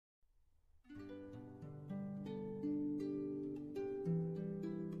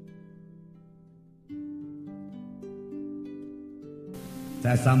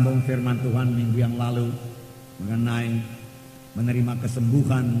Saya sambung firman Tuhan minggu yang lalu mengenai menerima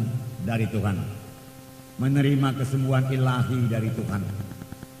kesembuhan dari Tuhan, menerima kesembuhan ilahi dari Tuhan.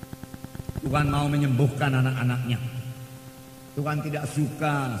 Tuhan mau menyembuhkan anak-anaknya. Tuhan tidak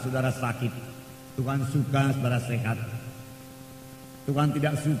suka saudara sakit. Tuhan suka saudara sehat. Tuhan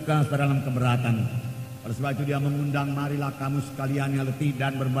tidak suka saudara dalam keberatan. Oleh sebab itu dia mengundang, marilah kamu sekalian yang letih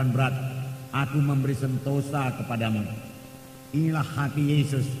dan berbeban berat, aku memberi sentosa kepadamu. Inilah hati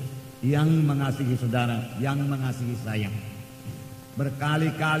Yesus yang mengasihi saudara, yang mengasihi saya.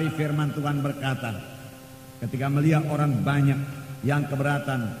 Berkali-kali firman Tuhan berkata, ketika melihat orang banyak yang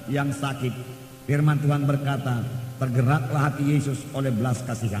keberatan, yang sakit, firman Tuhan berkata, tergeraklah hati Yesus oleh belas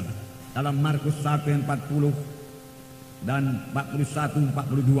kasihan. Dalam Markus 1 ayat 40 dan 41-42.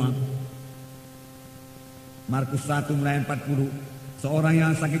 Markus 1 mulai 40, seorang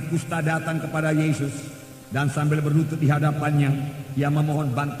yang sakit kusta datang kepada Yesus dan sambil berlutut di hadapannya, ia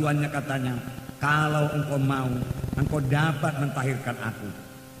memohon bantuannya, katanya, kalau engkau mau, engkau dapat mentahirkan aku.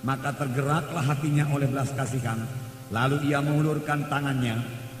 Maka tergeraklah hatinya oleh belas kasihan. Lalu ia mengulurkan tangannya,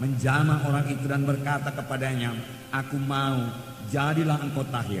 menjamah orang itu dan berkata kepadanya, aku mau, jadilah engkau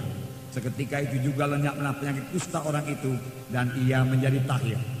tahir. Seketika itu juga lenyaplah penyakit kusta orang itu dan ia menjadi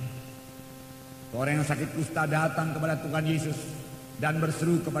tahir. Orang yang sakit kusta datang kepada Tuhan Yesus dan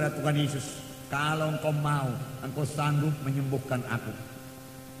berseru kepada Tuhan Yesus, kalau engkau mau, engkau sanggup menyembuhkan aku.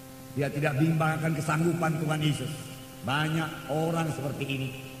 Dia tidak bimbang akan kesanggupan Tuhan Yesus. Banyak orang seperti ini.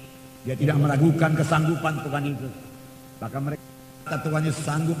 Dia tidak meragukan kesanggupan Tuhan Yesus. Bahkan mereka kata Tuhan Yesus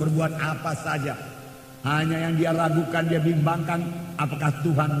sanggup berbuat apa saja. Hanya yang dia ragukan, dia bimbangkan, apakah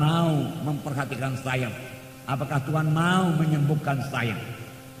Tuhan mau memperhatikan saya? Apakah Tuhan mau menyembuhkan saya?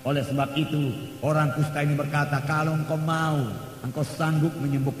 Oleh sebab itu orang kusta ini berkata, kalau engkau mau, engkau sanggup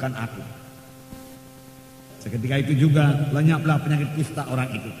menyembuhkan aku. Seketika itu juga lenyaplah penyakit kusta orang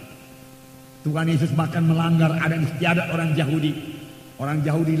itu. Tuhan Yesus bahkan melanggar adat istiadat orang Yahudi. Orang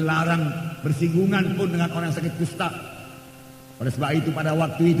Yahudi larang bersinggungan pun dengan orang sakit kusta. Oleh sebab itu pada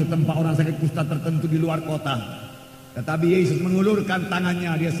waktu itu tempat orang sakit kusta tertentu di luar kota. Tetapi Yesus mengulurkan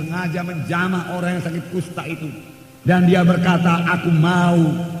tangannya, dia sengaja menjamah orang yang sakit kusta itu. Dan dia berkata, aku mau,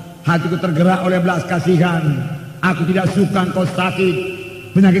 hatiku tergerak oleh belas kasihan. Aku tidak suka engkau sakit.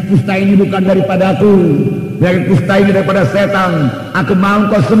 Penyakit kusta ini bukan daripadaku. Penyakit kusta ini daripada setan. Aku mau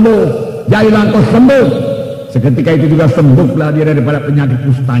engkau sembuh. Jadilah engkau sembuh. Seketika itu juga sembuhlah dia daripada penyakit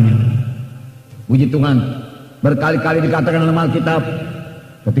kustanya. Puji Tuhan. Berkali-kali dikatakan dalam Alkitab,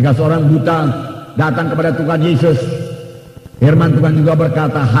 ketika seorang buta datang kepada Tuhan Yesus, firman Tuhan juga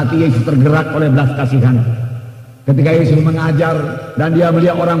berkata, hati Yesus tergerak oleh belas kasihan. Ketika Yesus mengajar dan dia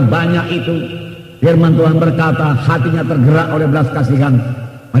melihat orang banyak itu, firman Tuhan berkata, hatinya tergerak oleh belas kasihan.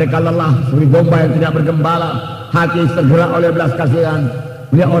 Mereka lelah seperti domba yang tidak bergembala, hati Yesus tergerak oleh belas kasihan.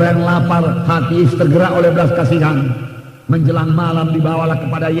 Melihat orang yang lapar, hati Yesus tergerak oleh belas kasihan. Menjelang malam dibawalah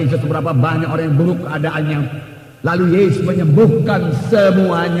kepada Yesus beberapa banyak orang yang buruk keadaannya. Lalu Yesus menyembuhkan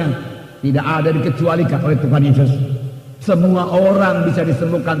semuanya. Tidak ada dikecualikan oleh Tuhan Yesus. Semua orang bisa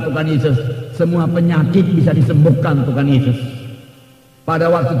disembuhkan Tuhan Yesus. Semua penyakit bisa disembuhkan Tuhan Yesus. Pada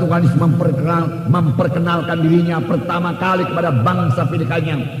waktu Tuhan Yesus memperkenalkan dirinya pertama kali kepada bangsa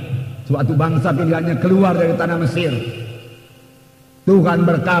pilihannya, suatu bangsa pilihannya keluar dari tanah Mesir, Tuhan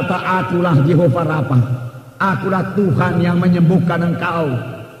berkata, akulah Jehovah Rafa. Akulah Tuhan yang menyembuhkan engkau.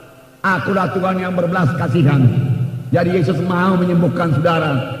 Akulah Tuhan yang berbelas kasihan. Jadi Yesus mau menyembuhkan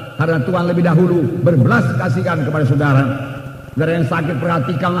saudara, karena Tuhan lebih dahulu berbelas kasihan kepada saudara. Saudara yang sakit,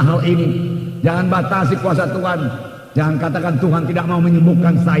 perhatikanlah hal ini. Jangan batasi kuasa Tuhan. Jangan katakan Tuhan tidak mau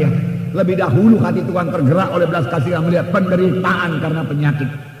menyembuhkan saya. Lebih dahulu hati Tuhan tergerak oleh belas kasihan melihat penderitaan karena penyakit.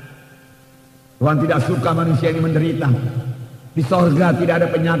 Tuhan tidak suka manusia ini menderita. Di sorga tidak ada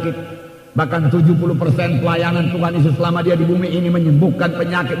penyakit. Bahkan 70% pelayanan Tuhan Yesus selama dia di bumi ini menyembuhkan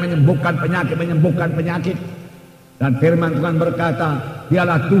penyakit, menyembuhkan penyakit, menyembuhkan penyakit. Dan firman Tuhan berkata,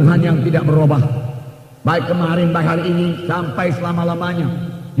 dialah Tuhan yang tidak berubah. Baik kemarin, baik hari ini, sampai selama-lamanya.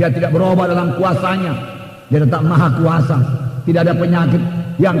 Dia tidak berubah dalam kuasanya. Dia tetap maha kuasa. Tidak ada penyakit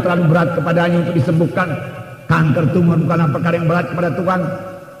yang terlalu berat kepadanya untuk disembuhkan. Kanker tumor bukanlah perkara yang berat kepada Tuhan.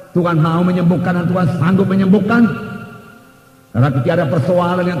 Tuhan mau menyembuhkan dan Tuhan sanggup menyembuhkan. Tetapi tiada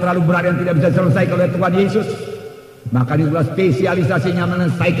persoalan yang terlalu berat yang tidak bisa diselesaikan oleh Tuhan Yesus. Maka itulah spesialisasinya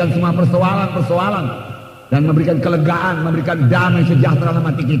menyelesaikan semua persoalan-persoalan dan memberikan kelegaan, memberikan damai sejahtera dalam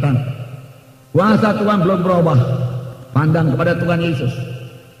hati kita. Kuasa Tuhan belum berubah. Pandang kepada Tuhan Yesus.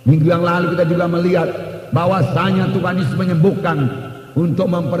 Minggu yang lalu kita juga melihat bahwasanya Tuhan Yesus menyembuhkan untuk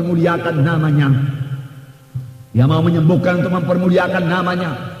mempermuliakan namanya. Dia mau menyembuhkan untuk mempermuliakan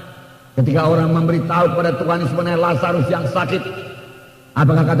namanya. Ketika orang memberitahu kepada Tuhan Yesus mengenai Lazarus yang sakit,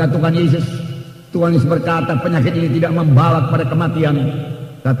 Apakah kata Tuhan Yesus? Tuhan Yesus berkata, penyakit ini tidak membawa kepada kematian,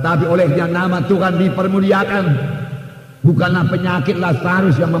 tetapi olehnya nama Tuhan dipermuliakan. Bukanlah penyakit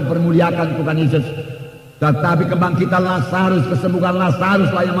Lazarus yang mempermuliakan Tuhan Yesus, tetapi kebangkitan Lazarus, kesembuhan Lazarus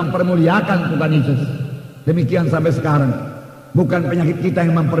lah yang mempermuliakan Tuhan Yesus. Demikian sampai sekarang. Bukan penyakit kita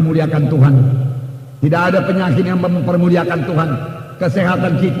yang mempermuliakan Tuhan. Tidak ada penyakit yang mempermuliakan Tuhan.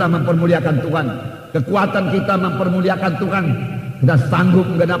 Kesehatan kita mempermuliakan Tuhan. Kekuatan kita mempermuliakan Tuhan. Kita sanggup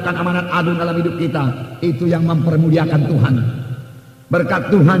menggenapkan amanat agung dalam hidup kita. Itu yang mempermuliakan Tuhan. Berkat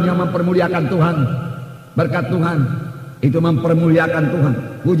Tuhan yang mempermuliakan Tuhan. Berkat Tuhan itu mempermuliakan Tuhan.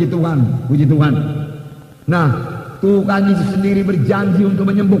 Puji Tuhan, puji Tuhan. Nah, Tuhan Yesus sendiri berjanji untuk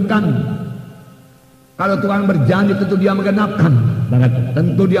menyembuhkan. Kalau Tuhan berjanji, tentu Dia menggenapkan.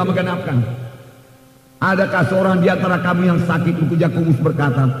 Tentu Dia menggenapkan. Adakah seorang di antara kami yang sakit? Buku Yakobus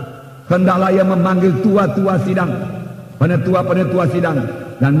berkata, hendaklah ia memanggil tua-tua sidang, penetua-penetua sidang,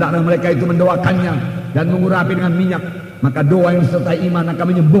 dan hendaklah mereka itu mendoakannya dan mengurapi dengan minyak. Maka doa yang disertai iman akan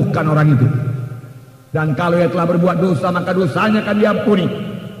menyembuhkan orang itu. Dan kalau ia telah berbuat dosa, maka dosanya akan diampuni.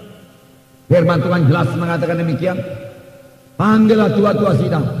 Firman Tuhan jelas mengatakan demikian. Panggillah tua-tua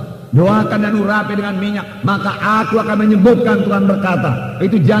sidang, doakan dan urapi dengan minyak, maka aku akan menyembuhkan. Tuhan berkata,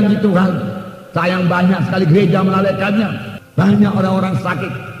 itu janji Tuhan. Sayang banyak sekali gereja melalaikannya. Banyak orang-orang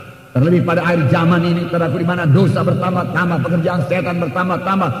sakit. Terlebih pada akhir zaman ini, di mana dosa bertambah-tambah, pekerjaan setan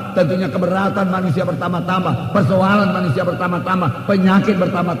bertambah-tambah, tentunya keberatan manusia bertambah-tambah, persoalan manusia bertambah-tambah, penyakit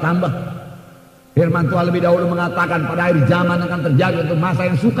bertambah-tambah. Firman Tuhan lebih dahulu mengatakan pada akhir zaman akan terjadi untuk masa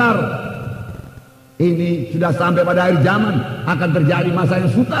yang sukar. Ini sudah sampai pada akhir zaman, akan terjadi masa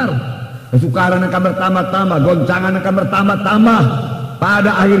yang sukar. Kesukaran akan bertambah-tambah, goncangan akan bertambah-tambah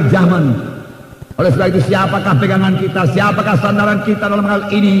pada akhir zaman. Oleh sebab itu, siapakah pegangan kita, siapakah sandaran kita dalam hal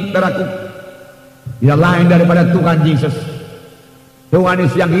ini, saudaraku? Tidak lain daripada Tuhan Yesus. Tuhan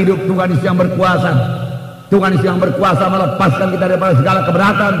Yesus yang hidup, Tuhan Yesus yang berkuasa. Tuhan Yesus yang berkuasa melepaskan kita daripada segala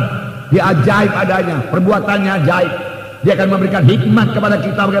keberatan. Dia ajaib adanya, perbuatannya ajaib. Dia akan memberikan hikmat kepada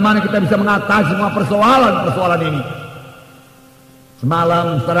kita bagaimana kita bisa mengatasi semua persoalan-persoalan ini.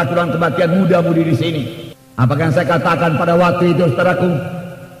 Semalam, saudaraku, dalam kebaktian muda-mudi di sini, apakah yang saya katakan pada waktu itu, saudaraku?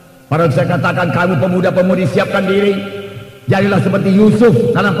 Pada saya katakan, kamu pemuda-pemudi siapkan diri, jadilah seperti Yusuf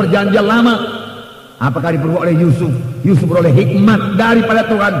dalam perjanjian lama. Apakah diperbuat oleh Yusuf? Yusuf beroleh hikmat daripada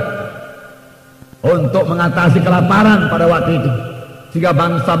Tuhan untuk mengatasi kelaparan pada waktu itu, sehingga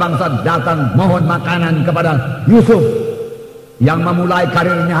bangsa-bangsa datang mohon makanan kepada Yusuf yang memulai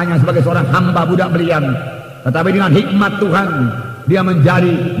karirnya hanya sebagai seorang hamba budak belian, tetapi dengan hikmat Tuhan dia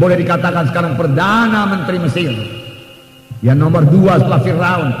menjadi, boleh dikatakan sekarang, Perdana Menteri Mesir. Yang nomor 2 setelah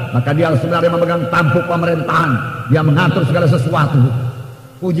Firaun. Maka dia sebenarnya memegang tampuk pemerintahan. Dia mengatur segala sesuatu.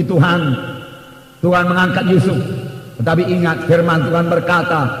 Puji Tuhan, Tuhan mengangkat Yusuf. Tetapi ingat, firman Tuhan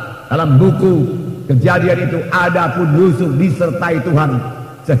berkata dalam buku Kejadian itu, adapun Yusuf disertai Tuhan,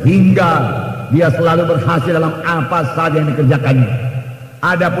 sehingga dia selalu berhasil dalam apa saja yang dikerjakannya.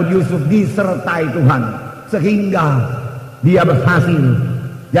 Adapun Yusuf disertai Tuhan, sehingga dia berhasil.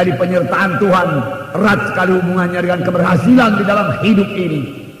 Jadi penyertaan Tuhan erat sekali hubungannya dengan keberhasilan di dalam hidup ini.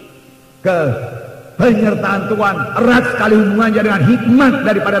 Penyertaan Tuhan erat sekali hubungannya dengan hikmat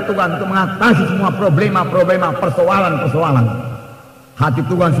daripada Tuhan untuk mengatasi semua problema-problema, persoalan-persoalan. Hati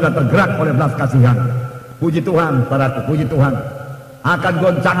Tuhan sudah tergerak oleh belas kasihan. Puji Tuhan, saudaraku, puji Tuhan. Akan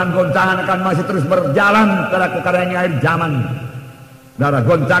goncangan-goncangan akan masih terus berjalan, saudaraku, karena ini akhir zaman. Saudara,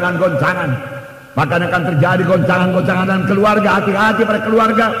 goncangan-goncangan. Bahkan akan terjadi goncangan-goncangan dalam keluarga. Hati-hati pada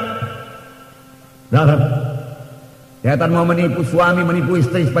keluarga. Saudara, setan mau menipu suami, menipu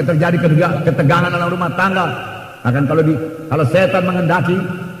istri supaya terjadi ketegangan dalam rumah tangga. Akan kalau setan menghendaki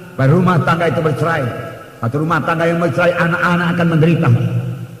supaya rumah tangga itu bercerai, atau rumah tangga yang bercerai, anak-anak akan menderita.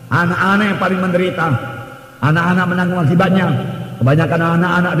 Anak-anak yang paling menderita. Anak-anak menanggung akibatnya. Kebanyakan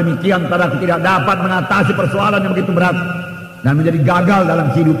anak-anak demikian, saudara, tidak dapat mengatasi persoalan yang begitu berat dan menjadi gagal dalam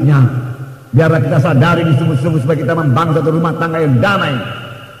hidupnya. Biarlah kita sadari di sungguh-sungguh supaya kita membangun satu rumah tangga yang damai.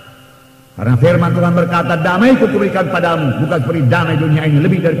 Karena firman Tuhan berkata, damai ku berikan padamu, bukan seperti damai dunia ini,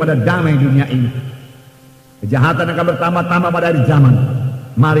 lebih daripada damai dunia ini. Kejahatan akan bertambah-tambah pada hari zaman.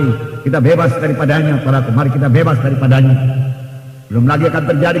 Mari kita bebas daripadanya, saudaraku. Mari kita bebas daripadanya. Belum lagi akan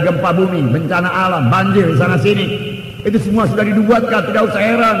terjadi gempa bumi, bencana alam, banjir di sana sini. Itu semua sudah dibuatkan, tidak usah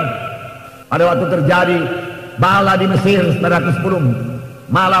heran. Pada waktu terjadi bala di Mesir, saudaraku, 10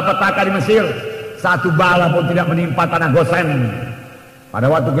 malapetaka di Mesir, satu bala pun tidak menimpa tanah Gosen. Pada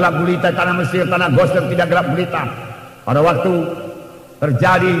waktu gelap gulita tanah Mesir, tanah Gosen tidak gelap gulita. Pada waktu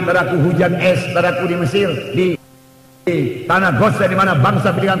terjadi, saudaraku, hujan es, saudaraku, di Mesir, di tanah Gosen, di mana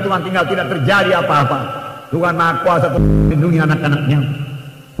bangsa pilihan Tuhan tinggal, tidak terjadi apa-apa. Tuhan Maha Kuasa melindungi anak-anaknya.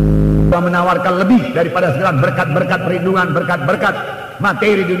 Tuhan menawarkan lebih daripada segala berkat-berkat perlindungan, berkat-berkat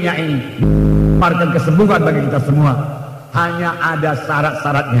materi dunia ini. Menawarkan kesembuhan bagi kita semua. Hanya ada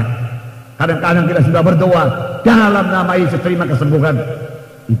syarat-syaratnya. Kadang-kadang kita sudah berdoa, dalam nama Yesus terima kesembuhan.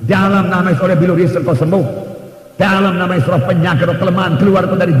 Di dalam nama Yesus oleh bilu Yesus kau sembuh. Dalam nama Yesus roh penyakit, roh kelemahan keluar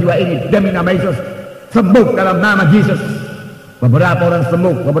dari jiwa ini. Demi nama Yesus sembuh dalam nama Yesus. Beberapa orang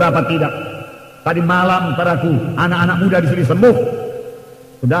sembuh, beberapa tidak. Tadi malam paraku, anak-anak muda di sini sembuh.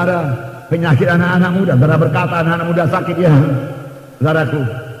 Saudara, penyakit anak-anak muda, saudara berkata anak-anak muda sakit ya. Saudaraku,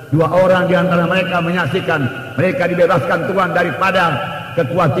 2 orang di antara mereka menyaksikan mereka dibebaskan Tuhan daripada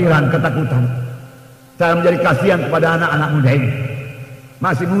kekhawatiran, ketakutan. Saya menjadi kasihan kepada anak-anak muda ini.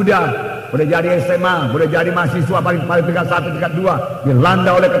 Masih muda, boleh jadi SMA, boleh jadi mahasiswa paling tingkat 1, tingkat 2,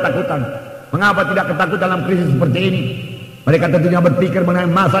 dilanda oleh ketakutan. Mengapa tidak ketakutan dalam krisis seperti ini? Mereka tentunya berpikir mengenai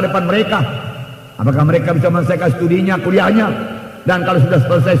masa depan mereka. Apakah mereka bisa menyelesaikan studinya, kuliahnya? Dan kalau sudah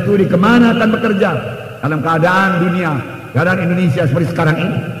selesai studi, kemana akan bekerja? Dalam keadaan dunia, keadaan Indonesia seperti sekarang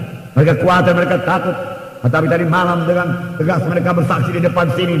ini, mereka khawatir, mereka takut. Tetapi tadi malam dengan tegas mereka bersaksi di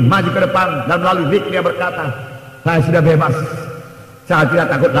depan sini, maju ke depan, dan melalui zikir dia berkata, saya sudah bebas, saya tidak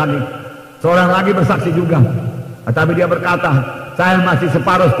takut lagi. Seorang lagi bersaksi juga, tetapi dia berkata, saya masih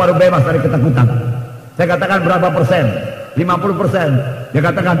separuh-separuh bebas dari ketakutan. Saya katakan berapa persen? 50%. Dia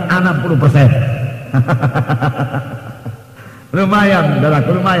katakan 60%. Lumayan,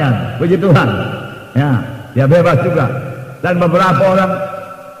 saudaraku, lumayan. Puji Tuhan. Ya, dia bebas juga. Dan beberapa orang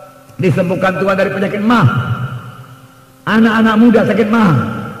disembuhkan Tuhan dari penyakit mah. Anak-anak muda sakit mah.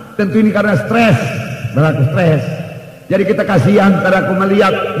 Tentu ini karena stres, saudaraku, stres. Jadi kita kasihan, saudaraku,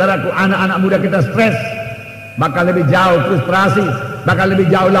 melihat saudaraku anak-anak muda kita stres, bakal lebih jauh frustrasi, bakal lebih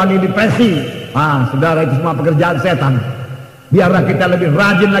jauh lagi depresi. Saudara, itu semua pekerjaan setan. Biarlah kita lebih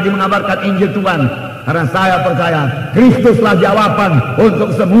rajin lagi mengabarkan Injil Tuhan. Karena saya percaya Kristuslah jawaban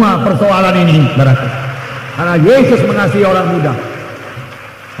untuk semua persoalan ini, saudaraku. Karena Yesus mengasihi orang muda.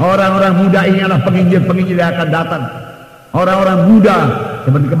 Orang-orang muda ini adalah penginjil-penginjil yang akan datang. Orang-orang muda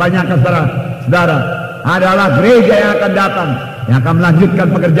seperti kebanyakan saudara adalah gereja yang akan datang, yang akan melanjutkan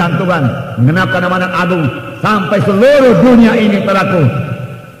pekerjaan Tuhan, mengenapkan amanat agung sampai seluruh dunia ini, saudaraku,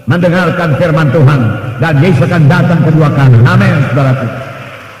 mendengarkan firman Tuhan. Dan Yesus akan datang kedua kali. Amin, saudaraku.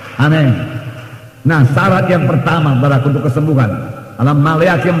 Amin. Nah, syarat yang pertama, saudaraku, untuk kesembuhan dalam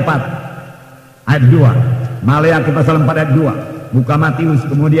Maleakhi 4 ayat 2. Maleakhi pasal 4 ayat 2. Buka Matius,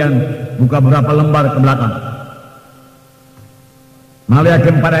 kemudian buka beberapa lembar ke belakang. Maleakhi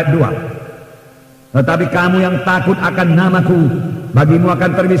 4 ayat 2. Tetapi kamu yang takut akan namaku, bagimu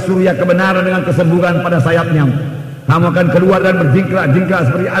akan terbit surya kebenaran dengan kesembuhan pada sayapnya. Kamu akan keluar dan berjingkrak-jingkrak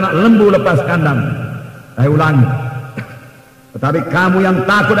seperti anak lembu lepas kandang. Saya ulangi. Tetapi kamu yang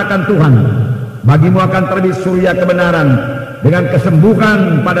takut akan Tuhan, bagimu akan terbit surya kebenaran dengan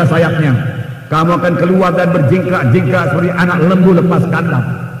kesembuhan pada sayapnya. Kamu akan keluar dan berjingkrak-jingkrak seperti anak lembu lepas kandang.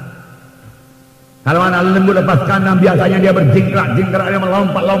 Kalau anak lembu lepas kandang biasanya dia berjingkrak-jingkrak, dia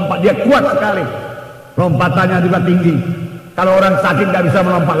melompat-lompat, dia kuat sekali. Lompatannya juga tinggi. Kalau orang sakit tidak bisa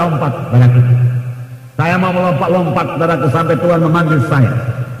melompat-lompat. Saya mau melompat-lompat, saudaraku, sampai Tuhan memanggil saya.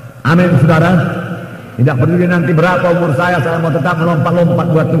 Amin, saudara. Tidak peduli nanti berapa umur saya mau tetap melompat-lompat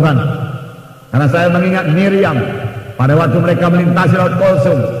buat Tuhan. Karena saya mengingat Miriam pada waktu mereka melintasi Laut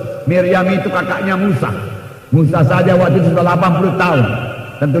Kulsum. Miriam itu kakaknya Musa. Musa saja waktu itu sudah 80 tahun.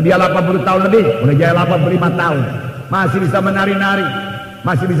 Tentu dia 80 tahun lebih, boleh jadi 85 tahun. Masih bisa menari-nari,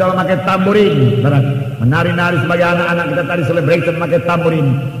 masih bisa memakai tamburin. Menari-nari sebagai anak-anak kita tadi celebration memakai tamburin,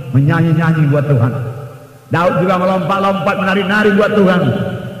 menyanyi-nyanyi buat Tuhan. Daud juga melompat-lompat menari-nari buat Tuhan.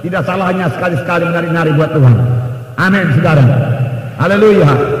 Tidak salahnya sekali-sekali menari-nari buat Tuhan. Amin, saudara. Haleluya.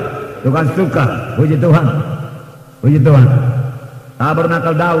 Tuhan suka. Puji Tuhan. Puji Tuhan.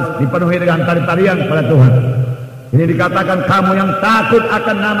 Tabernakel Daud dipenuhi dengan tari-tarian kepada Tuhan. Ini dikatakan kamu yang takut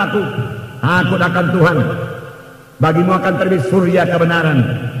akan namaku, takut akan Tuhan, bagimu akan terbit surya kebenaran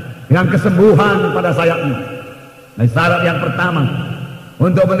dengan kesembuhan pada sayapmu. Nah, syarat yang pertama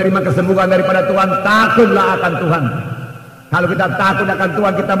untuk menerima kesembuhan daripada Tuhan, takutlah akan Tuhan. Kalau kita takut akan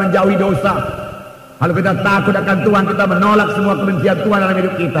Tuhan, kita menjauhi dosa. Kalau kita takut akan Tuhan, kita menolak semua kebencian Tuhan dalam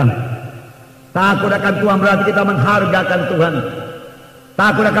hidup kita. Takut akan Tuhan berarti kita menghargakan Tuhan.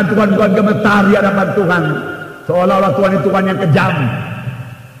 Takut akan Tuhan bukan gemetar di hadapan Tuhan, seolah-olah Tuhan itu Tuhan yang kejam.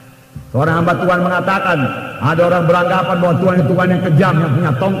 Seorang hamba Tuhan mengatakan, ada orang beranggapan bahwa Tuhan itu Tuhan yang kejam, yang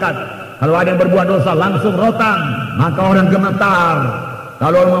punya tongkat. Kalau ada yang berbuat dosa langsung rotan, maka orang gemetar.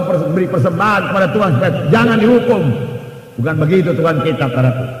 Kalau orang memberi persembahan kepada Tuhan supaya jangan dihukum. Bukan begitu Tuhan kita,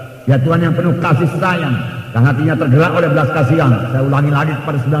 saudaraku. Ya, Tuhan yang penuh kasih sayang, yang hatinya tergerak oleh belas kasihan. Saya ulangi lagi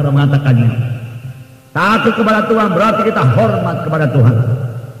kepada saudara mengatakannya. Takut kepada Tuhan berarti kita hormat kepada Tuhan.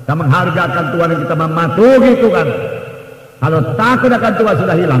 kita menghargakan Tuhan, dan kita mematuhi Tuhan. Kalau takut akan Tuhan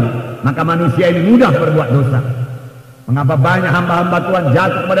sudah hilang, maka manusia ini mudah berbuat dosa. Mengapa banyak hamba-hamba Tuhan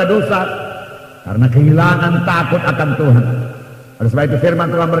jatuh kepada dosa? Karena kehilangan takut akan Tuhan. Oleh sebab itu firman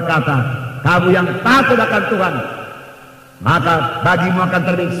Tuhan berkata, kamu yang takut akan Tuhan, maka bagimu akan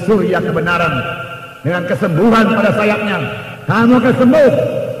terbit surya kebenaran dengan kesembuhan pada sayapnya. Kamu akan sembuh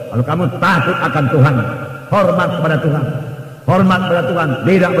kalau kamu takut akan Tuhan, hormat kepada Tuhan, hormat kepada Tuhan,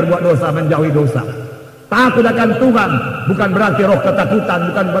 tidak berbuat dosa, menjauhi dosa. Takut akan Tuhan bukan berarti roh ketakutan,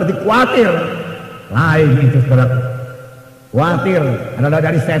 bukan berarti khawatir. Lain itu saudara. Khawatir adalah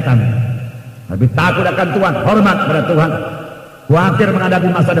dari setan. Tapi takut akan Tuhan, hormat kepada Tuhan, khawatir menghadapi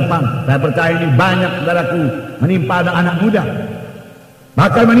masa depan. Saya percaya ini banyak saudaraku menimpa anak muda,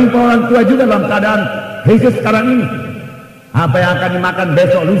 bahkan menimpa orang tua juga dalam keadaan krisis sekarang ini. Apa yang akan dimakan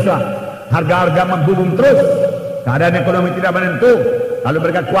besok lusa, harga-harga membubung terus, keadaan ekonomi tidak menentu, lalu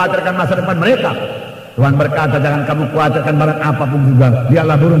mereka khawatirkan masa depan mereka. Tuhan berkata, jangan kamu khawatirkan barang apapun juga,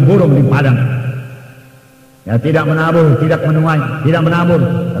 lihatlah burung-burung di padang. Ya, tidak menabur, tidak menuai, tidak menabur,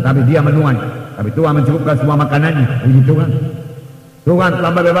 tetapi dia menuai. Tapi Tuhan mencukupkan semua makanannya. Puji Tuhan. Tuhan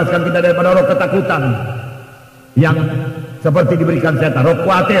telah membebaskan kita daripada roh ketakutan yang seperti diberikan setan, roh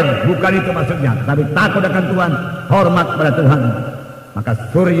khawatir, bukan itu maksudnya. Tapi takut akan Tuhan, hormat kepada Tuhan. Maka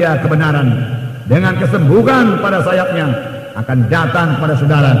surya kebenaran dengan kesembuhan pada sayapnya akan datang kepada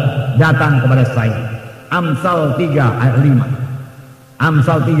saudara, datang kepada saya. Amsal 3 ayat 5.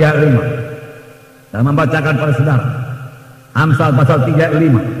 Amsal 3 ayat 5. Saya membacakan pada saudara. Amsal pasal 3 ayat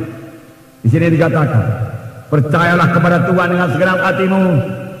 5. Di sini dikatakan, percayalah kepada Tuhan dengan segenap hatimu,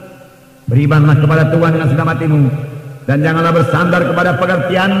 berimanlah kepada Tuhan dengan segenap hatimu, dan janganlah bersandar kepada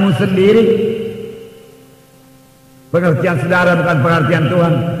pengertianmu sendiri. Pengertian saudara bukan pengertian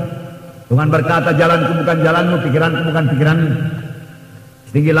Tuhan. Tuhan berkata, jalanku bukan jalanmu, pikiranku bukan pikiranmu.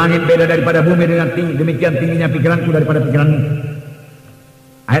 Setinggi langit beda daripada bumi, dengan demikian tingginya pikiranku daripada pikiranmu.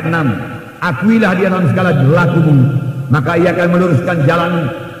 Ayat 6. Akuilah dia dalam segala lakumu, maka ia akan meluruskan jalanmu.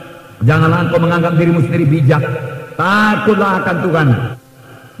 Janganlah engkau menganggap dirimu sendiri bijak. Takutlah akan Tuhan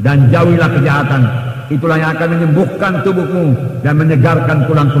dan jauhilah kejahatan. Itulah yang akan menyembuhkan tubuhmu dan menyegarkan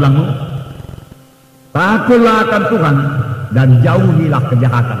tulang-tulangmu. Takutlah akan Tuhan dan jauhilah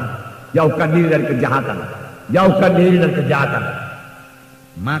kejahatan. Jauhkan diri dari kejahatan. Jauhkan diri dari kejahatan.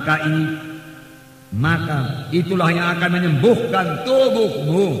 Maka itulah yang akan menyembuhkan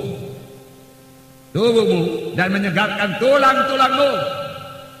tubuhmu dan menyegarkan tulang-tulangmu.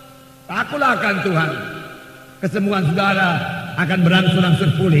 Takutlah akan Tuhan. Kesembuhan saudara akan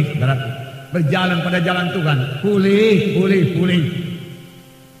berangsur-angsur pulih. Berjalan pada jalan Tuhan, pulih.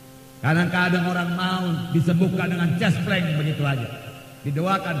 Kadang-kadang orang mau disembuhkan dengan chest plank begitu aja.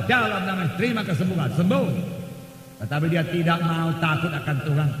 Didoakan dalam nama, terima kesembuhan, sembuh. Tetapi dia tidak mau takut akan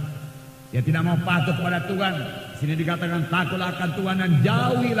Tuhan. Dia tidak mau patuh kepada Tuhan. Sini dikatakan takutlah akan Tuhan dan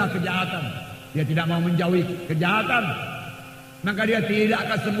jauhilah kejahatan. Dia tidak mau menjauhi kejahatan, maka dia tidak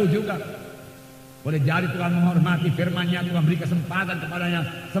akan sembuh juga. Boleh jadi Tuhan menghormati firman-Nya, Tuhan beri kesempatan kepadanya,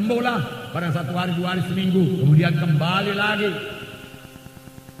 sembuhlah pada 1 hari, 2 hari, seminggu, kemudian kembali lagi.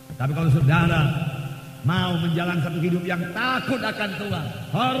 Tapi kalau saudara mau menjalani satu hidup yang takut akan Tuhan,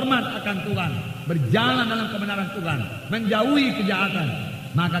 hormat akan Tuhan, berjalan dalam kebenaran Tuhan, menjauhi kejahatan,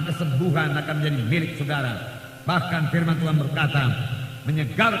 maka kesembuhan akan menjadi milik saudara. Bahkan firman Tuhan berkata,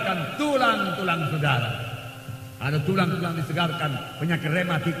 menyegarkan tulang-tulang saudara. Ada tulang-tulang disegarkan, penyakit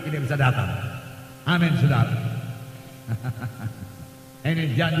rematik tidak bisa datang. Amin saudara.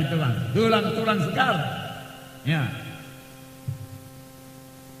 Ini janji Tuhan, tulang-tulang segar. Ya.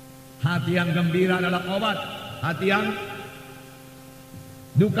 Hati yang gembira adalah obat, hati yang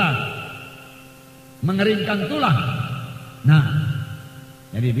duka mengeringkan tulang. Nah,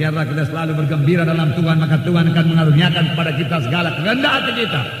 jadi biarlah kita selalu bergembira dalam Tuhan, maka Tuhan akan mengaruniakan kepada kita segala kehendak hati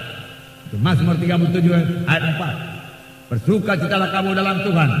kita. Mazmur 37 ayat 4. Bersukacitalah kamu dalam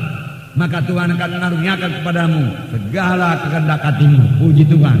Tuhan, maka Tuhan akan mengaruniakan kepadamu segala kehendak hatimu. Puji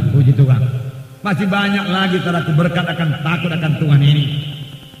Tuhan, puji Tuhan. Masih banyak lagi saudaraku berkat akan takut akan Tuhan ini.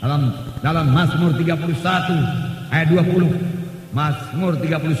 Dalam Mazmur 31 ayat 20. Mazmur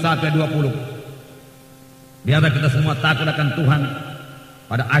 31 ayat 20. Biarlah kita semua takut akan Tuhan.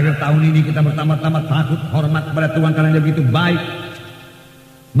 Pada akhir tahun ini kita bertambah-tambah takut, hormat kepada Tuhan karena Dia begitu baik.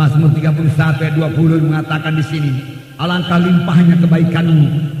 Mazmur 31 ayat 20 mengatakan di sini, alangkah limpahnya kebaikanmu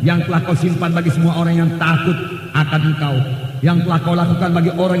yang telah kau simpan bagi semua orang yang takut akan Engkau, yang telah kau lakukan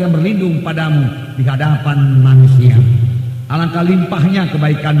bagi orang yang berlindung padamu di hadapan manusia. Alangkah limpahnya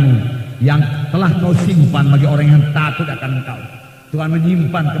kebaikanmu yang telah kau simpan bagi orang yang takut akan Engkau. Tuhan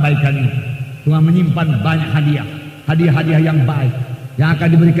menyimpan kebaikannya. Tuhan menyimpan banyak hadiah, hadiah-hadiah yang baik, yang akan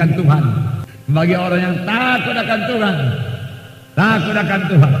diberikan Tuhan bagi orang yang takut akan Tuhan. Takut akan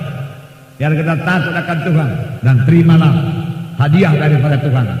Tuhan. Biar kita takut akan Tuhan dan terimalah hadiah daripada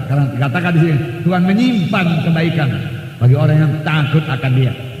Tuhan. Karena dikatakan di sini Tuhan menyimpan kebaikan bagi orang yang takut akan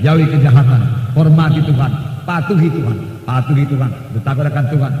Dia. Jauhi kejahatan, hormati Tuhan, patuhi Tuhan, patuhi Tuhan. Takut akan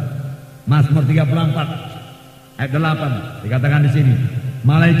Tuhan. Mazmur 34 ayat 8 dikatakan di sini,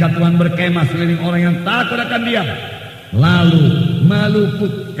 malaikat Tuhan berkemah sekeliling orang yang takut akan Dia, lalu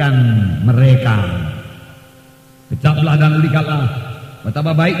meluputkan mereka. Kecaplah dan lihatlah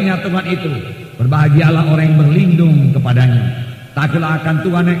betapa baiknya Tuhan itu. Berbahagialah orang yang berlindung kepadanya. Takutlah akan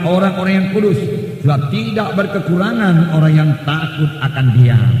Tuhan orang-orang yang kudus, sebab tidak berkekurangan orang yang takut akan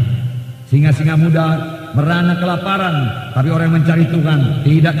Dia. Singa-singa muda merana kelaparan, tapi orang yang mencari Tuhan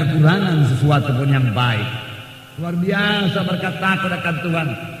tidak kekurangan sesuatu pun yang baik. Luar biasa berkat takut akan Tuhan,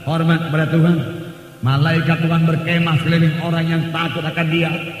 hormat kepada Tuhan. Malaikat Tuhan berkemah sekeliling orang yang takut akan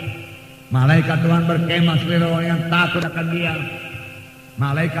Dia. Malaikat Tuhan berkemah sekeliling orang yang takut akan Dia.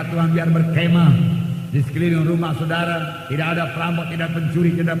 Malaikat Tuhan biar berkemah di sekeliling rumah saudara. Tidak ada perampok, tidak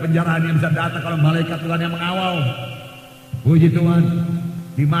pencuri, tidak penjarahan yang bisa datang kalau malaikat Tuhan yang mengawal. Puji Tuhan.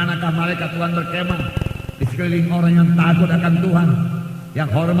 Di manakah malaikat Tuhan berkemah? Di sekeliling orang yang takut akan Tuhan, yang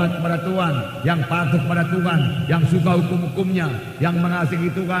hormat kepada Tuhan, yang patuh kepada Tuhan, yang suka hukum-hukumnya, yang mengasihi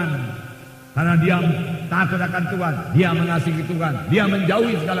Tuhan. Karena dia takut akan Tuhan, dia mengasihi Tuhan, dia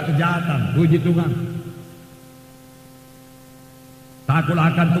menjauhi segala kejahatan. Puji Tuhan.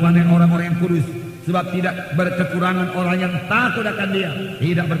 Takutlah akan Tuhan yang orang-orang yang kudus, sebab tidak berkekurangan orang yang takut akan Dia.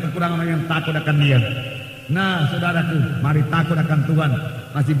 Tidak berkekurangan orang yang takut akan Dia. Nah, saudaraku, mari takut akan Tuhan.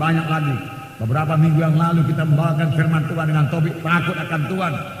 Masih banyak lagi. Beberapa minggu yang lalu kita membawakan firman Tuhan dengan topik takut akan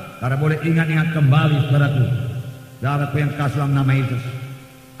Tuhan. Karena boleh ingat-ingat kembali, saudaraku. Saudaraku yang kasih dalam nama Yesus.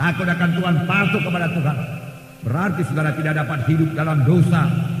 Takut akan Tuhan, patuh kepada Tuhan. Berarti saudara tidak dapat hidup dalam dosa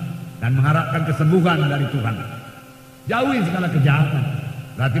dan mengharapkan kesembuhan dari Tuhan. Jauhi segala kejahatan.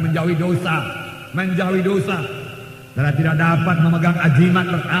 Berarti menjauhi dosa. Menjauhi dosa. Saudara tidak dapat memegang ajimat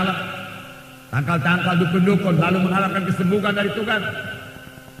berhala, tangkal-tangkal dukun-dukun, lalu mengharapkan kesembuhan dari Tuhan.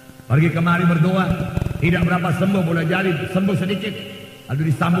 Pergi kemari berdoa, tidak berapa sembuh, boleh jadi sembuh sedikit,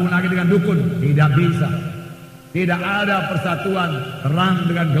 lalu disambung lagi dengan dukun. Tidak bisa. Tidak ada persatuan terang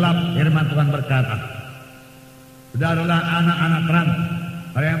dengan gelap. Firman Tuhan berkata, saudaralah anak-anak terang.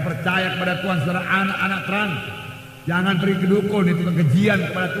 Para yang percaya kepada Tuhan, saudara anak-anak terang. Jangan pergi ke dukun, itu kekejian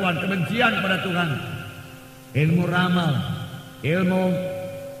kepada Tuhan, kebencian kepada Tuhan. Ilmu ramal, ilmu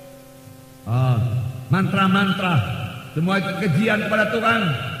mantra-mantra, semua itu kekejian kepada Tuhan.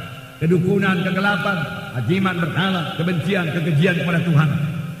 Kedukunan, kegelapan, ajimat berhala, kebencian, kekejian kepada Tuhan.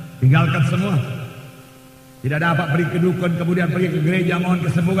 Tinggalkan semua. Tidak dapat pergi ke dukun kemudian pergi ke gereja mohon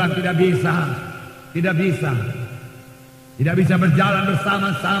kesembuhan. Tidak bisa. Tidak bisa. Tidak bisa berjalan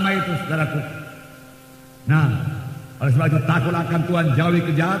bersama-sama itu, saudaraku. Nah, oleh sebab itu takutlah akan Tuhan, jauhi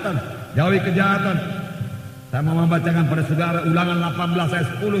kejahatan. Jauhi kejahatan. Saya mau membacakan pada saudara Ulangan 18 ayat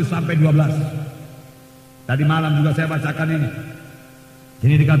 10 sampai 12. Tadi malam juga saya bacakan ini.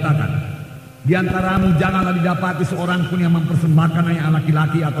 Ini dikatakan, di antaramu janganlah didapati seorang pun yang mempersembahkan anaknya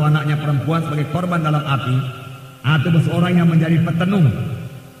laki-laki atau anaknya perempuan sebagai korban dalam api, atau seorang yang menjadi petenung.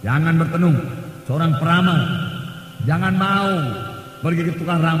 Jangan bertenung. Seorang peramal, jangan mau pergi ke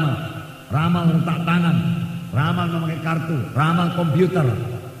tukang ramal. Ramal letak tangan, ramal memakai kartu, ramal komputer.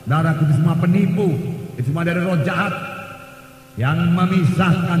 Darahku itu semua penipu, itu semua dari roh jahat yang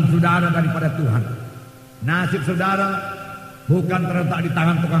memisahkan saudara daripada Tuhan. Nasib saudara bukan terletak di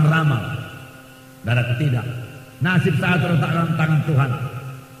tangan tukang ramal. Saudaraku tidak. Nasib saya terletak dalam tangan Tuhan.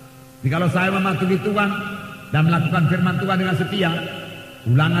 Jikalau saya mematuhi Tuhan dan melakukan firman Tuhan dengan setia,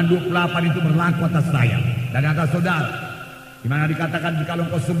 Ulangan 28 itu berlaku atas saya dan atas saudara. Di mana dikatakan, jikalau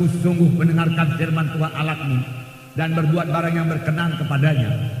engkau sungguh-sungguh mendengarkan firman Tuhan Allahmu dan berbuat barang yang berkenan kepadanya,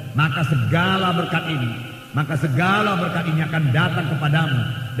 maka segala berkat ini akan datang kepadamu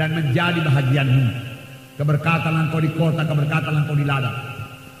dan menjadi bahagianmu. Keberkatanlah engkau di kota, keberkatanlah engkau di ladang,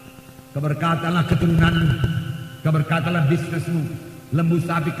 keberkatanlah keturunanmu, keberkatanlah bisnismu, lembu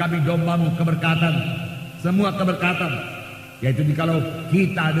sapi kambing dombamu, keberkatan, semua keberkatan, yaitu jikalau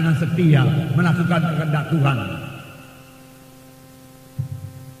kita dengan setia melakukan kehendak Tuhan.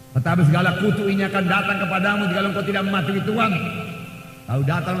 Tetapi segala kutuk ini akan datang kepadamu jikalau engkau tidak mematuhi Tuhan. Lalu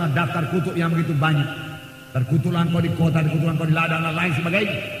datanglah daftar kutuk yang begitu banyak. Terkutuklah engkau di kota, terkutuklah engkau di ladang dan lain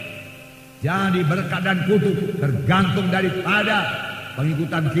sebagainya. Jadi berkat dan kutuk tergantung daripada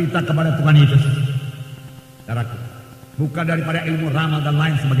pengikutan kita kepada Tuhan Yesus. Saudaraku, bukan daripada ilmu ramal dan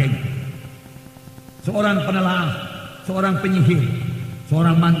lain sebagainya. Seorang penelaah, seorang penyihir,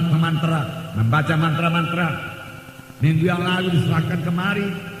 seorang pemantra, membaca mantra-mantra, Minggu yang lalu diserahkan kemari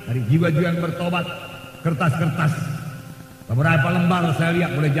dari jiwa-jiwa yang bertobat, kertas-kertas. Beberapa lembar saya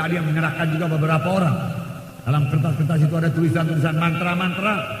lihat, boleh jadi yang menyerahkan juga beberapa orang. Dalam kertas-kertas itu ada tulisan-tulisan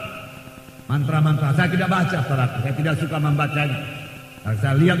mantra-mantra. Mantra-mantra. Saya tidak baca, saudaraku. Saya tidak suka membacanya. Dan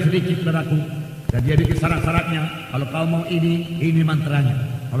saya lihat sedikit, saudaraku. Dan dia bikin syarat-syaratnya. Kalau kau mau ini mantranya.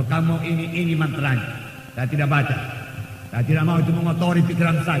 Kalau kamu mau ini mantranya. Saya tidak baca. Saya tidak mau itu mengotori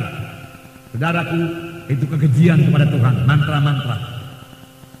pikiran saya. Saudaraku, itu kekejian kepada Tuhan. Mantra-mantra.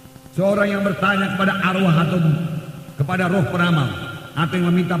 Seorang yang bertanya kepada arwah atau kepada roh peramal, atau yang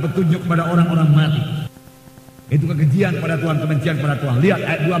meminta petunjuk kepada orang-orang mati, itu kekejian kepada Tuhan, kebencian kepada Tuhan. Lihat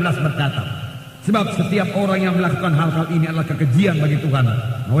ayat 12 berkata, sebab setiap orang yang melakukan hal-hal ini adalah kekejian bagi Tuhan.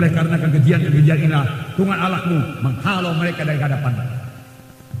 Nah, oleh karena kekejian inilah Tuhan Allahmu menghalau mereka dari hadapan.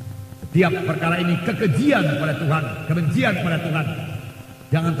 Setiap perkara ini kekejian kepada Tuhan, kebencian kepada Tuhan.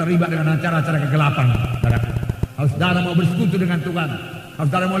 Jangan terlibat dengan acara-acara kegelapan, saudara. Kalau saudara mau bersekutu dengan Tuhan, kalau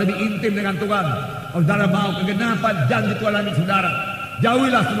saudara mau lebih intim dengan Tuhan, kalau saudara mau kegenapan janji Tuhan dalam saudara,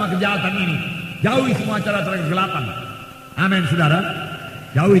 jauhilah semua kejahatan ini. Jauhi semua acara-acara kegelapan. Amin, saudara.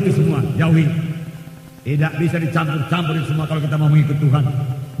 Jauhi itu semua, jauhi. Tidak bisa dicampur-campurin semua kalau kita mau mengikut Tuhan.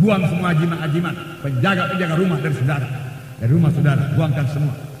 Buang semua jimat-jimat, penjaga-penjaga rumah dari saudara, dari rumah saudara, buangkan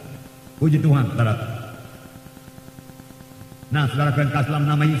semua. Puji Tuhan, saudara. Nah, saudara kalian kasih dalam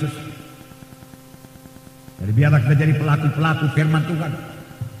nama Yesus. Jadi biarlah kita jadi pelaku-pelaku firman Tuhan.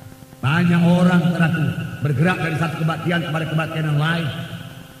 Banyak orang, saudaraku, bergerak dari satu kebaktian kepada kebaktian yang lain.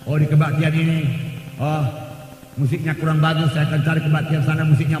 Oh, di kebaktian ini, oh, musiknya kurang bagus, saya akan cari kebaktian sana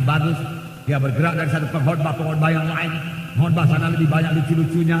musiknya bagus. Dia bergerak dari satu pengkhotbah yang lain. Khotbah sana lebih banyak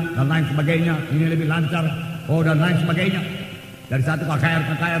lucu-lucunya dan lain sebagainya. Ini lebih lancar, oh, dan lain sebagainya. Dari satu KKR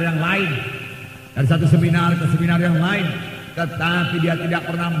ke KKR yang lain, dari satu seminar ke seminar yang lain. Tetapi dia tidak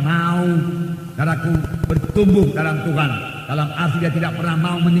pernah mau, saudaraku, bertumbuh dalam Tuhan. Dalam arti dia tidak pernah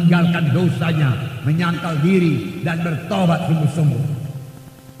mau meninggalkan dosanya, menyangkal diri dan bertobat sungguh-sungguh.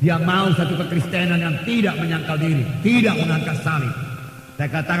 Dia mau satu kekristenan yang tidak menyangkal diri, tidak mengangkat salib. Saya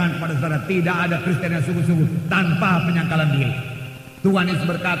katakan kepada saudara, tidak ada Kristen yang sungguh-sungguh tanpa penyangkalan diri. Tuhan Yesus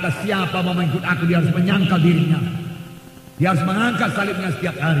berkata, siapa mau mengikut aku, dia harus menyangkal dirinya. Dia harus mengangkat salibnya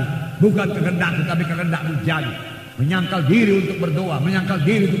setiap hari. Bukan kehendak, tetapi kehendakmu jadi. Menyangkal diri untuk berdoa, menyangkal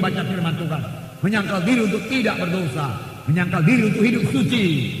diri untuk baca firman Tuhan, menyangkal diri untuk tidak berdosa, menyangkal diri untuk hidup suci.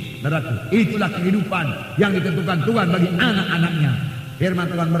 Saudaraku, itulah kehidupan yang ditentukan Tuhan bagi anak-anaknya. Firman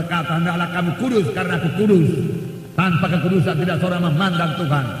Tuhan berkata, hendaklah kamu kudus karena aku kudus. Tanpa kekudusan tidak seorang memandang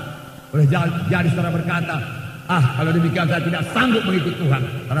Tuhan. Oleh jadi saudara berkata, kalau demikian saya tidak sanggup mengikut Tuhan.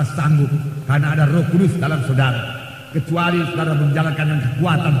 Karena sanggup, karena ada Roh Kudus dalam saudara. Kecuali saudara menjalankan yang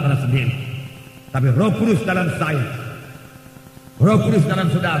kekuatan saudara sendiri. Tapi Roh Kudus dalam saya, Roh Kudus dalam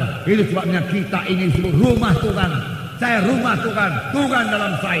saudara. Itu sebabnya kita ingin disebut rumah Tuhan. Saya rumah Tuhan, Tuhan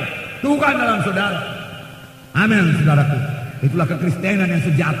dalam saya, Tuhan dalam saudara. Amin, saudaraku. Itulah kekristenan yang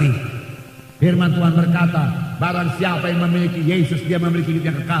sejati. Firman Tuhan berkata, barang siapa yang memiliki Yesus, dia memiliki hidup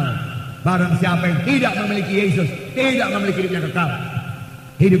yang kekal. Barang siapa yang tidak memiliki Yesus, tidak memiliki hidup yang kekal.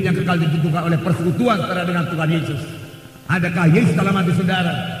 Hidup yang kekal ditentukan oleh persekutuan saudara dengan Tuhan Yesus. Adakah Yesus dalam hati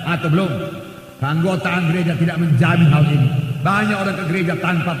saudara atau belum? Keanggotaan gereja tidak menjamin hal ini. Banyak orang ke gereja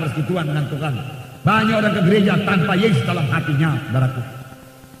tanpa persekutuan dengan Tuhan. Banyak orang ke gereja tanpa Yesus dalam hatinya, saudaraku.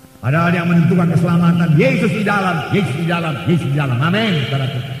 Padahal yang menentukan keselamatan Yesus di dalam, Yesus di dalam, Yesus di dalam. Amin,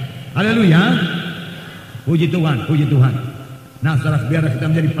 saudaraku. Haleluya. Puji Tuhan, puji Tuhan. Nah, saudara, biar kita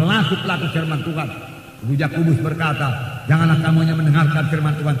menjadi pelaku-pelaku firman Tuhan. Ibu Yakobus berkata, janganlah kamu hanya mendengarkan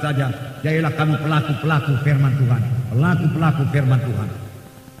firman Tuhan saja, jadilah kamu pelaku-pelaku firman Tuhan. Pelaku-pelaku firman Tuhan.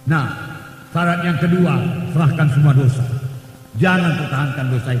 Nah, syarat yang kedua, serahkan semua dosa. Jangan pertahankan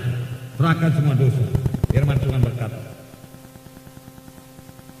dosa itu. Serahkan semua dosa. Firman Tuhan berkata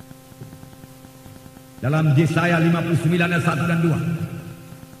dalam Yesaya 59 ayat 1 dan 2.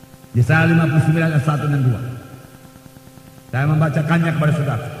 Yesaya 59 ayat 1 dan 2. Saya membacakannya kepada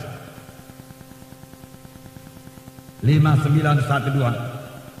saudara. 59:1-2.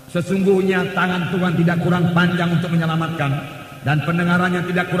 Sesungguhnya tangan Tuhan tidak kurang panjang untuk menyelamatkan, dan pendengarannya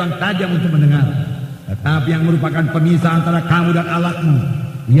tidak kurang tajam untuk mendengar. Tetapi yang merupakan pemisah antara kamu dan Allahmu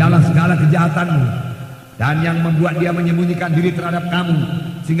ialah segala kejahatanmu, dan yang membuat dia menyembunyikan diri terhadap kamu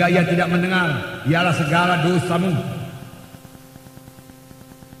sehingga ia tidak mendengar ialah segala dosamu.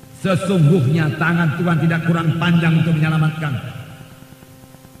 Sesungguhnya tangan Tuhan tidak kurang panjang untuk menyelamatkan.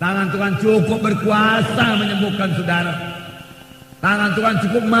 Tangan Tuhan cukup berkuasa menyembuhkan saudara. Tangan Tuhan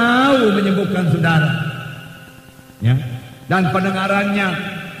cukup mau menyembuhkan saudara. Ya. Dan pendengarannya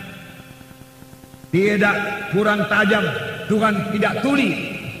tidak kurang tajam. Tuhan tidak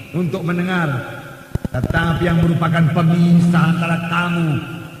tuli untuk mendengar Tetapi yang merupakan pemisah antara kamu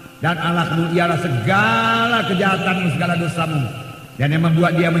dan Allahmu ialah segala kejahatanmu, segala dosamu. Dan yang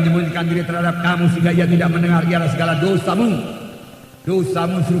membuat dia menyembunyikan diri terhadap kamu sehingga ia tidak mendengar ialah segala dosamu.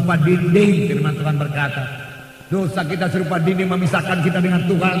 Dosamu serupa dinding, firman Tuhan berkata. Dosa kita serupa dinding memisahkan kita dengan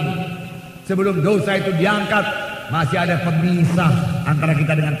Tuhan. Sebelum dosa itu diangkat, masih ada pemisah antara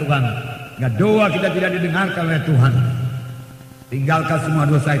kita dengan Tuhan. Nah, doa kita tidak didengarkan oleh Tuhan. Tinggalkan semua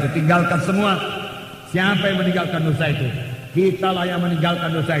dosa itu, tinggalkan semua. Siapa yang meninggalkan dosa itu? Kitalah yang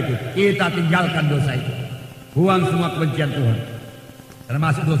meninggalkan dosa itu. Kita tinggalkan dosa itu. Buang semua kebencian Tuhan.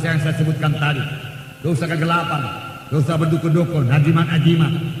 Termasuk dosa yang saya sebutkan tadi. Dosa kegelapan, dosa berdukun-dukun,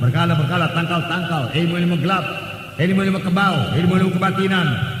 ajimat-ajimat, berkala-berkala, tangkal-tangkal, ilmu-ilmu gelap, ilmu-ilmu kebau, ilmu-ilmu kebatinan,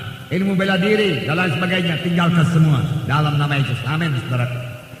 ilmu bela diri, dan lain sebagainya. Tinggalkan semua dalam nama Yesus. Amin, saudara.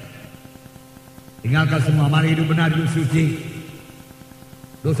 Tinggalkan semua. Mari hidup benar, hidup suci.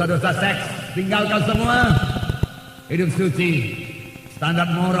 Dosa-dosa seks, tinggalkan semua. Hidup suci. Standar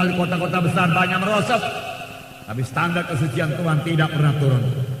moral di kota-kota besar banyak merosot, tapi standar kesucian Tuhan tidak pernah turun.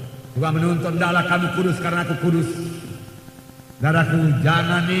 Tuhan menuntut, hendaklah kami kudus karena aku kudus. Saudaraku,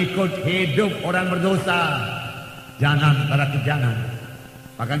 jangan ikut hidup orang berdosa. Jangan, saudaraku, jangan.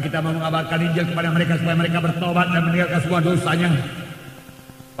 Bahkan kita mau mengabarkan Injil kepada mereka supaya mereka bertobat dan meninggalkan semua dosanya.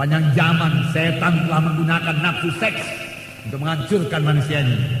 Panjang zaman setan telah menggunakan nafsu seks untuk menghancurkan manusia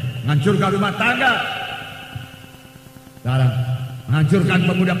ini, menghancurkan rumah tangga, saudara, menghancurkan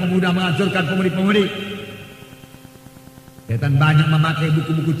pemuda-pemuda, menghancurkan pemudi-pemudi. Setan banyak memakai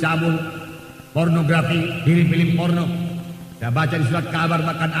buku-buku cabul, pornografi, film-film porno. Saya baca di surat kabar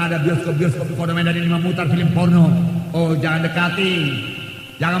bahkan ada bioskop-bioskop di Kota Medan ini memutar film porno. Oh, jangan dekati.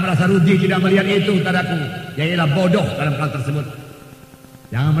 Jangan merasa rugi tidak melihat itu, saudaraku. Ya ialah bodoh dalam hal tersebut.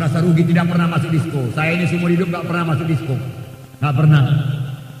 Jangan merasa rugi tidak pernah masuk disko. Saya ini seumur hidup gak pernah masuk disko. Gak pernah.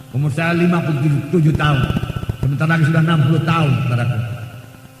 Umur saya 57 tahun. Sebentar lagi sudah 60 tahun, saudaraku.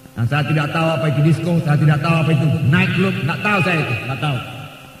 Dan saya tidak tahu apa itu disko, saya tidak tahu apa itu night club, nggak tahu saya itu, nggak tahu.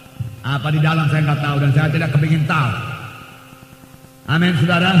 Apa di dalam saya nggak tahu dan saya tidak kepingin tahu. Amin,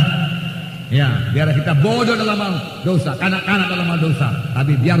 saudara. Ya, biarlah kita bodoh dalam hal dosa, kanak-kanak dalam hal dosa,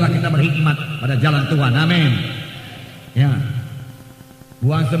 tapi biarlah kita berhikmat pada jalan Tuhan. Amin. Ya,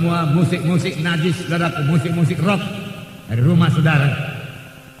 buang semua musik-musik najis, saudaraku, musik-musik rock dari rumah saudara,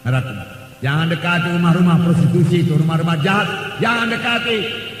 saudaraku. Jangan dekati rumah-rumah prostitusi itu, rumah-rumah jahat, jangan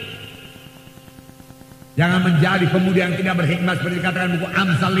dekati. Jangan menjadi pemuda yang tidak berhikmat seperti dikatakan buku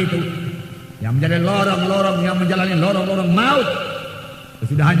Amsal itu, yang menjadi lorong-lorong, yang menjalani lorong-lorong maut.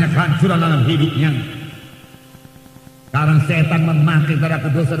 Sudah hanya kehancuran dalam hidupnya. Sekarang setan memakai para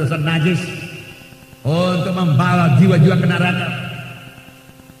dosa-dosa najis untuk membawa jiwa-jiwa ke neraka.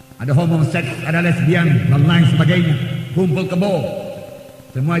 Ada homoseks, ada lesbian, dan lain sebagainya. Kumpul kebo.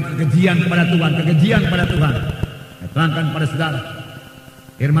 Semua itu kekejian kepada Tuhan, kekejian kepada Tuhan. Saya terangkan pada saudara.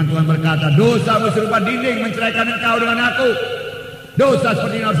 Firman Tuhan berkata, dosamu serupa dinding menceraikan engkau dengan aku. Dosa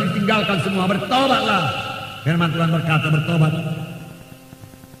seperti ini harus ditinggalkan semua, bertobatlah. Firman Tuhan berkata, bertobat.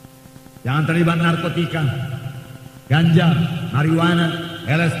 Jangan terlibat narkotika, ganja, marijuana,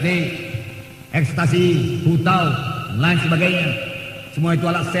 LSD, ekstasi, hutau, dan lain sebagainya. Semua itu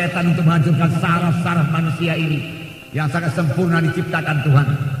alat setan untuk menghancurkan saraf-saraf manusia ini yang sangat sempurna diciptakan Tuhan.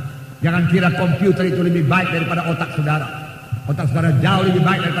 Jangan kira komputer itu lebih baik daripada otak saudara. Otak saudara jauh lebih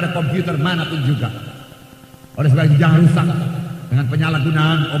baik daripada komputer manapun juga. Oleh sebab itu jangan rusak dengan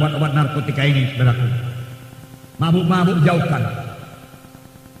penyalahgunaan obat-obat narkotika ini, saudaraku. Mabuk-mabuk jauhkan.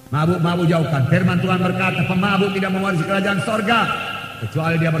 Mabuk-mabuk jauhkan. Firman Tuhan berkata, pemabuk tidak mewarisi kerajaan sorga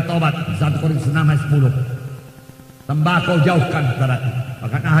kecuali dia bertobat. 1 Korintus 6 ayat 10. Tembakau jauhkan, saudaraku.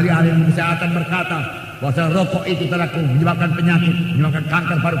 Bahkan ahli-ahli kesehatan berkata bahwa rokok itu, saudaraku, menyebabkan penyakit, menyebabkan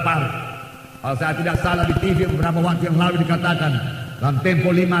kanker paru-paru. Kalau saya tidak salah di TV beberapa waktu yang lalu dikatakan dalam tempo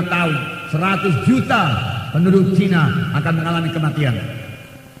 5 tahun 100 juta penduduk Cina akan mengalami kematian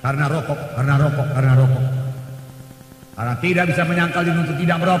karena rokok, karena rokok, karena rokok. Karena tidak bisa menyangkal diri untuk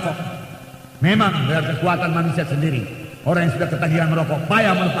tidak merokok. Memang dengan kekuatan manusia sendiri. Orang yang sudah ketagihan merokok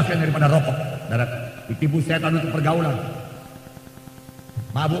payah melepaskan daripada rokok. Dan ditipu setan untuk pergaulan.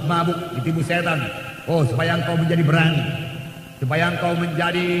 Mabuk-mabuk ditipu setan. Oh, supaya engkau menjadi berani, supaya engkau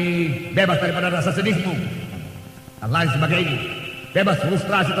menjadi bebas daripada rasa sedihmu dan lain sebagainya. Bebas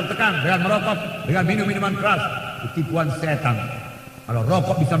frustrasi tertekan dengan merokok, dengan minum-minuman keras. Itu tipuan setan. Kalau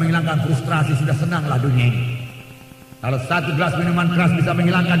rokok bisa menghilangkan frustrasi, sudah senanglah dunia ini. Kalau 1 gelas minuman keras bisa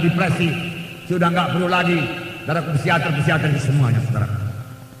menghilangkan depresi, sudah nggak perlu lagi darah psikiater semuanya, saudara.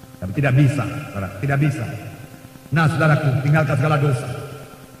 Tapi tidak bisa, saudara, tidak bisa. Nah, saudaraku, tinggalkan segala dosa.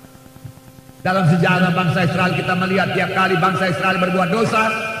 Dalam sejarah bangsa Israel kita melihat tiap kali bangsa Israel berbuat dosa,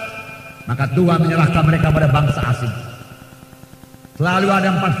 maka Tuhan menyerahkan mereka pada bangsa asing. Selalu ada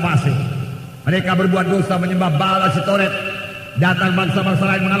 4 fase. Mereka berbuat dosa, menyembah Baal Asitoret. Datang bangsa-bangsa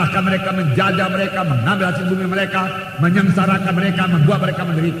lain mengalahkan mereka, menjajah mereka, mengambil hasil bumi mereka, menyengsarakan mereka, membuat mereka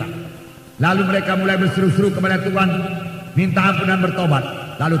menderita. Lalu mereka mulai berseru-seru kepada Tuhan, minta ampunan, bertobat.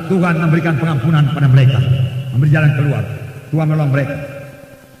 Lalu Tuhan memberikan pengampunan kepada mereka, memberi jalan keluar. Tuhan menolong mereka.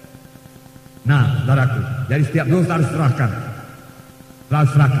 Nah, saudaraku, jadi setiap dosa harus serahkan. Selalu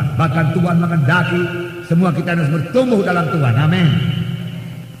serahkan. Bahkan Tuhan mengendaki semua kita harus bertumbuh dalam Tuhan. Amin.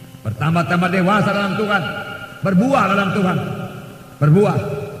 Bertambah-tambah dewasa dalam Tuhan. Berbuah dalam Tuhan. Berbuah.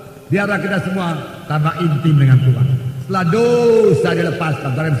 Biarlah kita semua tambah intim dengan Tuhan. Setelah dosa dilepaskan,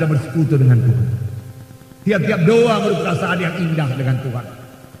 saudara bisa bersekutu dengan Tuhan. Tiap-tiap doa merupakan saat yang indah dengan Tuhan.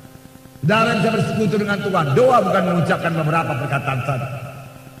 Saudara bisa bersekutu dengan Tuhan. Doa bukan mengucapkan beberapa perkataan saja,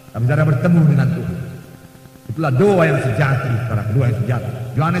 tapi saudara bertemu dengan Tuhan. Itulah doa yang sejati, saudara. Doa yang sejati.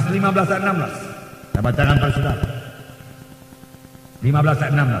 Yohanes 15 ayat 16. Saya bacakan pada saudara. 15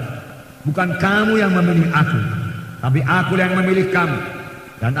 ayat 16. Bukan kamu yang memilih aku, tapi aku yang memilih kamu.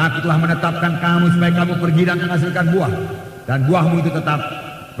 Dan aku telah menetapkan kamu supaya kamu pergi dan menghasilkan buah. Dan buahmu itu tetap,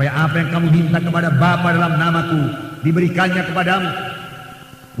 supaya apa yang kamu minta kepada Bapa dalam namaku diberikannya kepadamu.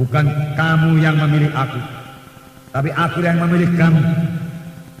 Bukan kamu yang memilih aku, tapi aku yang memilih kamu.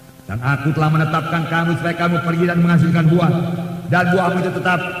 Dan aku telah menetapkan kamu supaya kamu pergi dan menghasilkan buah. Dan buahmu itu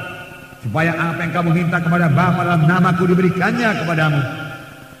tetap, supaya apa yang kamu minta kepada Bapa dalam namaku diberikannya kepadamu.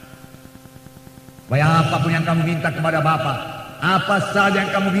 Supaya apapun yang kamu minta kepada Bapa, apa saja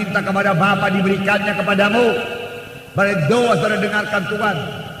yang kamu minta kepada Bapa diberikannya kepadamu. Berdoa saudara, dengarkan Tuhan.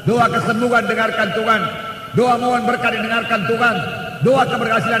 Doa kesembuhan dengarkan Tuhan. Doa mohon berkat dengarkan Tuhan. Doa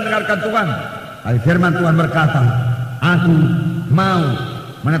keberhasilan dengarkan Tuhan. Firman Tuhan berkata, aku mau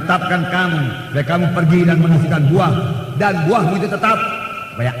menetapkan kamu supaya kamu pergi dan menghasilkan buah, dan buahmu itu tetap,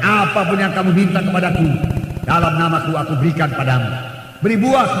 supaya apapun yang kamu minta kepadaku dalam namaku aku berikan padamu. Beri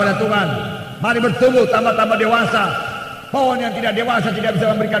buah kepada Tuhan. Mari bertumbuh tambah-tambah dewasa. Pohon yang tidak dewasa tidak bisa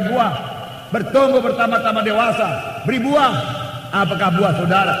memberikan buah. Bertumbuh bertambah-tambah dewasa, beri buah. Apakah buah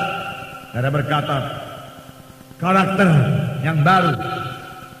saudara? Saudara berkata, karakter yang baru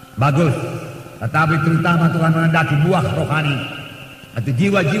bagus, tetapi terutama Tuhan mengendaki buah rohani. Itu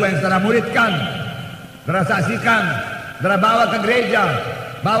jiwa-jiwa yang saudara muridkan, saudara saksikan, saudara bawa ke gereja,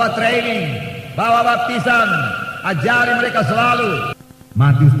 bawa training, bawa baptisan, ajari mereka selalu.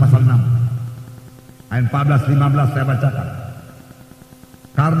 Matius pasal 6 ayat 14-15 saya bacakan.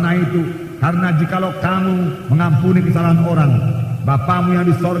 Karena jikalau kamu mengampuni kesalahan orang, Bapamu yang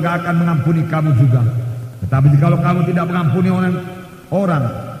di sorga akan mengampuni kamu juga. Tetapi jikalau kamu tidak mengampuni orang,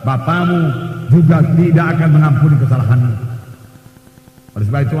 Bapamu juga tidak akan mengampuni kesalahanmu. Oleh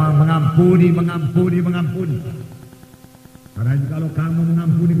sebab itu mengampuni. Karena jikalau kamu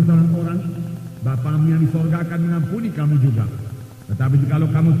mengampuni kesalahan orang, Bapamu yang di sorga akan mengampuni kamu juga. Tetapi jikalau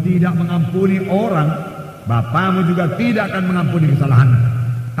kamu tidak mengampuni orang, Bapamu juga tidak akan mengampuni kesalahan.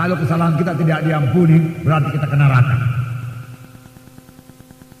 Kalau kesalahan kita tidak diampuni, berarti kita kena neraka.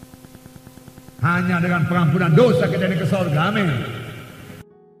 Hanya dengan pengampunan dosa kita ke surga. Amin.